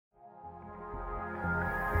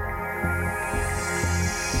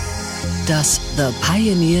Das The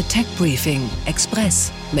Pioneer Tech Briefing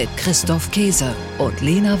Express mit Christoph Käse und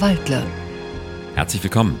Lena Waldle. Herzlich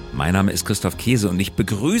willkommen, mein Name ist Christoph Käse und ich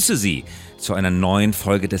begrüße Sie zu einer neuen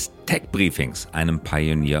Folge des Tech Briefings, einem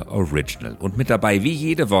Pioneer Original. Und mit dabei, wie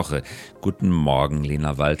jede Woche, guten Morgen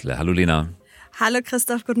Lena Waldle. Hallo Lena. Hallo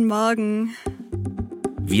Christoph, guten Morgen.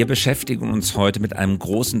 Wir beschäftigen uns heute mit einem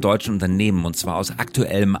großen deutschen Unternehmen und zwar aus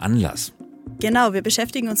aktuellem Anlass. Genau, wir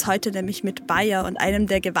beschäftigen uns heute nämlich mit Bayer und einem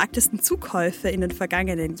der gewagtesten Zukäufe in den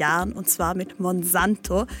vergangenen Jahren, und zwar mit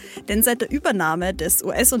Monsanto. Denn seit der Übernahme des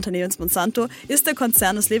US-Unternehmens Monsanto ist der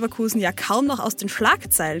Konzern aus Leverkusen ja kaum noch aus den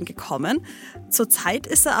Schlagzeilen gekommen. Zurzeit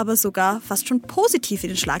ist er aber sogar fast schon positiv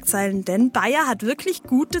in den Schlagzeilen, denn Bayer hat wirklich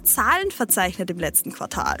gute Zahlen verzeichnet im letzten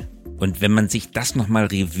Quartal. Und wenn man sich das nochmal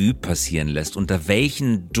Revue passieren lässt, unter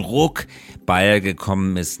welchen Druck Bayer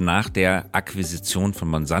gekommen ist nach der Akquisition von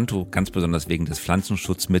Monsanto, ganz besonders wegen des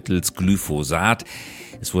Pflanzenschutzmittels Glyphosat.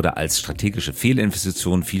 Es wurde als strategische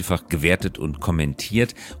Fehlinvestition vielfach gewertet und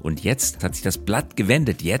kommentiert. Und jetzt hat sich das Blatt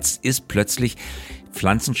gewendet. Jetzt ist plötzlich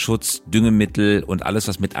Pflanzenschutz, Düngemittel und alles,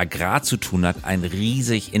 was mit Agrar zu tun hat, ein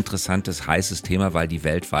riesig interessantes, heißes Thema, weil die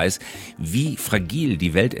Welt weiß, wie fragil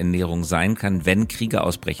die Welternährung sein kann, wenn Kriege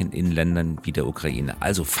ausbrechen in Ländern wie der Ukraine.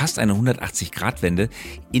 Also fast eine 180-Grad-Wende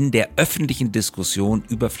in der öffentlichen Diskussion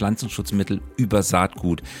über Pflanzenschutzmittel, über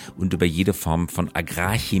Saatgut und über jede Form von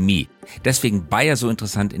Agrarchemie. Deswegen Bayer so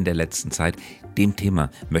interessant in der letzten Zeit. Dem Thema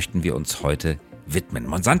möchten wir uns heute widmen.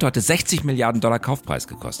 Monsanto hatte $60 Milliarden Kaufpreis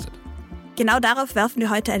gekostet. Genau darauf werfen wir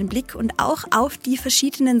heute einen Blick und auch auf die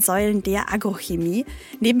verschiedenen Säulen der Agrochemie.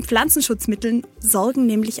 Neben Pflanzenschutzmitteln sorgen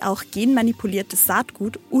nämlich auch genmanipuliertes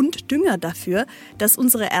Saatgut und Dünger dafür, dass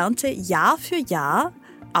unsere Ernte Jahr für Jahr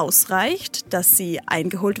ausreicht, dass sie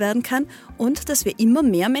eingeholt werden kann und dass wir immer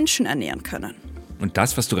mehr Menschen ernähren können. Und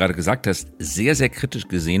das, was du gerade gesagt hast, sehr, sehr kritisch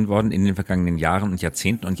gesehen worden in den vergangenen Jahren und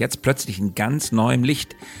Jahrzehnten und jetzt plötzlich in ganz neuem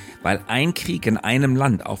Licht. Weil ein Krieg in einem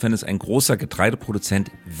Land, auch wenn es ein großer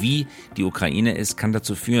Getreideproduzent wie die Ukraine ist, kann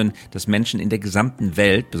dazu führen, dass Menschen in der gesamten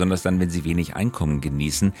Welt, besonders dann, wenn sie wenig Einkommen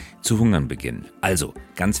genießen, zu hungern beginnen. Also,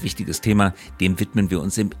 ganz wichtiges Thema, dem widmen wir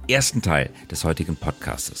uns im ersten Teil des heutigen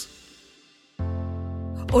Podcastes.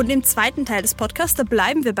 Und im zweiten Teil des Podcasts, da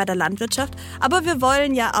bleiben wir bei der Landwirtschaft, aber wir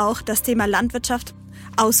wollen ja auch das Thema Landwirtschaft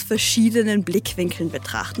aus verschiedenen Blickwinkeln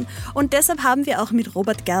betrachten. Und deshalb haben wir auch mit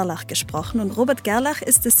Robert Gerlach gesprochen. Und Robert Gerlach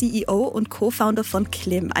ist der CEO und Co-Founder von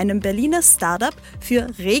Klim, einem Berliner Startup für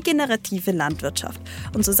regenerative Landwirtschaft.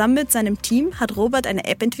 Und zusammen mit seinem Team hat Robert eine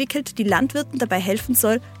App entwickelt, die Landwirten dabei helfen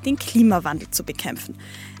soll, den Klimawandel zu bekämpfen.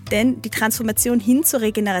 Denn die Transformation hin zur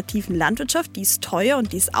regenerativen Landwirtschaft, die ist teuer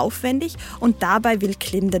und die ist aufwendig. Und dabei will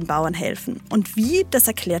Klim den Bauern helfen. Und wie, das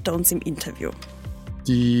erklärt er uns im Interview.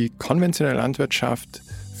 Die konventionelle Landwirtschaft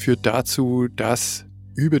führt dazu, dass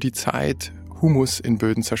über die Zeit Humus in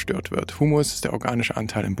Böden zerstört wird. Humus ist der organische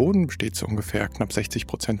Anteil im Boden, besteht zu ungefähr knapp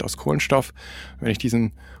 60% aus Kohlenstoff. Wenn ich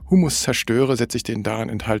diesen Humus zerstöre, setze ich den darin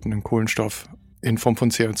enthaltenen Kohlenstoff in Form von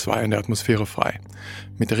CO2 in der Atmosphäre frei.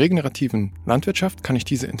 Mit der regenerativen Landwirtschaft kann ich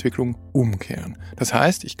diese Entwicklung umkehren. Das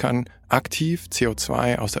heißt, ich kann aktiv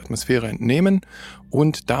CO2 aus der Atmosphäre entnehmen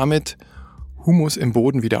und damit Humus im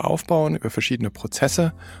Boden wieder aufbauen über verschiedene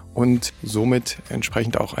Prozesse und somit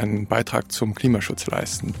entsprechend auch einen Beitrag zum Klimaschutz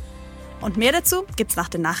leisten. Und mehr dazu gibt's nach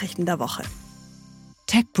den Nachrichten der Woche.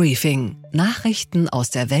 Tech Briefing. Nachrichten aus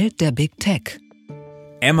der Welt der Big Tech.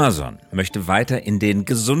 Amazon möchte weiter in den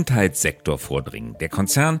Gesundheitssektor vordringen. Der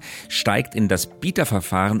Konzern steigt in das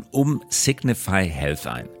Bieterverfahren um Signify Health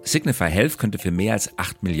ein. Signify Health könnte für mehr als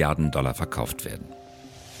 $8 Milliarden verkauft werden.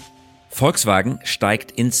 Volkswagen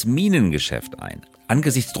steigt ins Minengeschäft ein.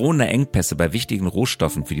 Angesichts drohender Engpässe bei wichtigen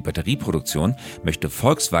Rohstoffen für die Batterieproduktion möchte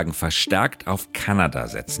Volkswagen verstärkt auf Kanada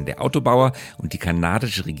setzen. Der Autobauer und die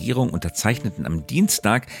kanadische Regierung unterzeichneten am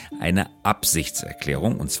Dienstag eine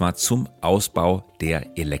Absichtserklärung, und zwar zum Ausbau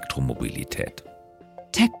der Elektromobilität.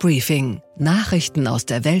 Tech Briefing. Nachrichten aus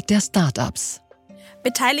der Welt der Startups.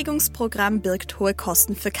 Beteiligungsprogramm birgt hohe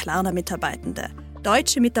Kosten für Klarna-Mitarbeitende.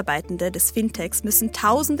 Deutsche Mitarbeitende des Fintechs müssen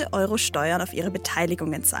Tausende Euro Steuern auf ihre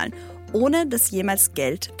Beteiligungen zahlen, ohne dass jemals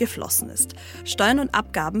Geld geflossen ist. Steuern und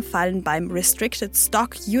Abgaben fallen beim Restricted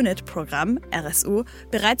Stock Unit Programm, RSU,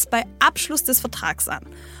 bereits bei Abschluss des Vertrags an.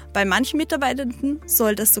 Bei manchen Mitarbeitenden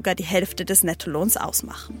soll das sogar die Hälfte des Nettolohns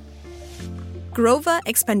ausmachen. Grover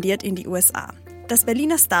expandiert in die USA. Das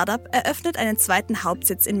Berliner Startup eröffnet einen zweiten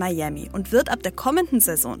Hauptsitz in Miami und wird ab der kommenden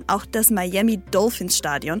Saison auch das Miami Dolphins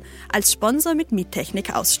Stadion als Sponsor mit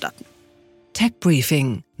Miettechnik ausstatten. Tech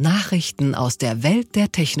Briefing. Nachrichten aus der Welt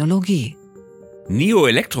der Technologie. NIO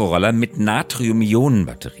Elektroroller mit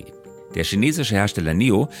Natrium-Ionen-Batterie. Der chinesische Hersteller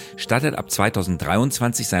NIO stattet ab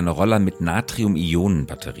 2023 seine Roller mit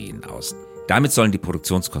Natrium-Ionen-Batterien aus. Damit sollen die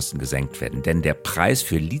Produktionskosten gesenkt werden, denn der Preis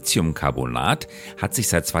für Lithiumcarbonat hat sich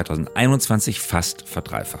seit 2021 fast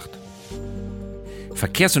verdreifacht.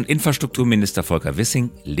 Verkehrs- und Infrastrukturminister Volker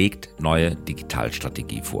Wissing legt neue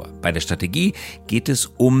Digitalstrategie vor. Bei der Strategie geht es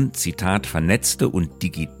um, Zitat, vernetzte und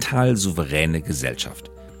digital souveräne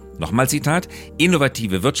Gesellschaft. Nochmal Zitat,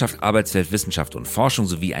 innovative Wirtschaft, Arbeitswelt, Wissenschaft und Forschung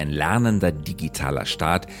sowie ein lernender digitaler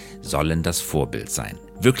Staat sollen das Vorbild sein.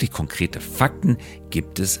 Wirklich konkrete Fakten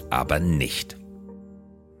gibt es aber nicht.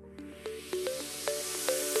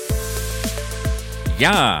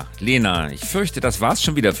 Ja, Lena, ich fürchte, das war's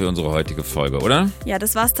schon wieder für unsere heutige Folge, oder? Ja,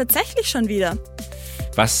 das war's tatsächlich schon wieder.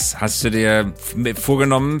 Was hast du dir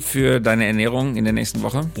vorgenommen für deine Ernährung in der nächsten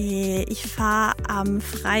Woche? Ich fahre am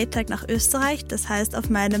Freitag nach Österreich. Das heißt, auf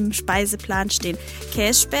meinem Speiseplan stehen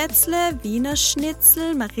Kässpätzle, Wiener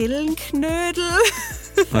Schnitzel, Marillenknödel.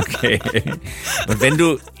 Okay. Und wenn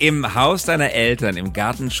du im Haus deiner Eltern im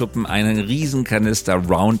Gartenschuppen einen Riesenkanister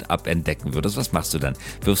Roundup entdecken würdest, was machst du dann?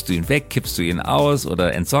 Wirfst du ihn weg, kippst du ihn aus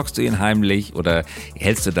oder entsorgst du ihn heimlich oder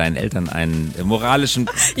hältst du deinen Eltern einen moralischen...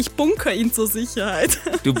 Ich bunker ihn zur Sicherheit.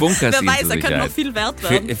 Du bunkerst ihn zur Sicherheit. Wer weiß, er kann noch viel wert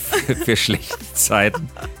werden. Für schlechte Zeiten.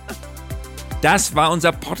 Das war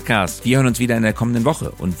unser Podcast. Wir hören uns wieder in der kommenden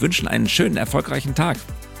Woche und wünschen einen schönen, erfolgreichen Tag.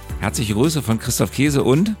 Herzliche Grüße von Christoph Käse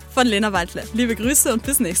und von Lena Waldle. Liebe Grüße und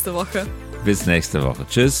bis nächste Woche. Bis nächste Woche.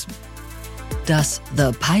 Tschüss. Das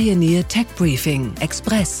The Pioneer Tech Briefing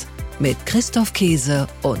Express mit Christoph Käse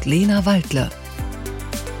und Lena Waldle.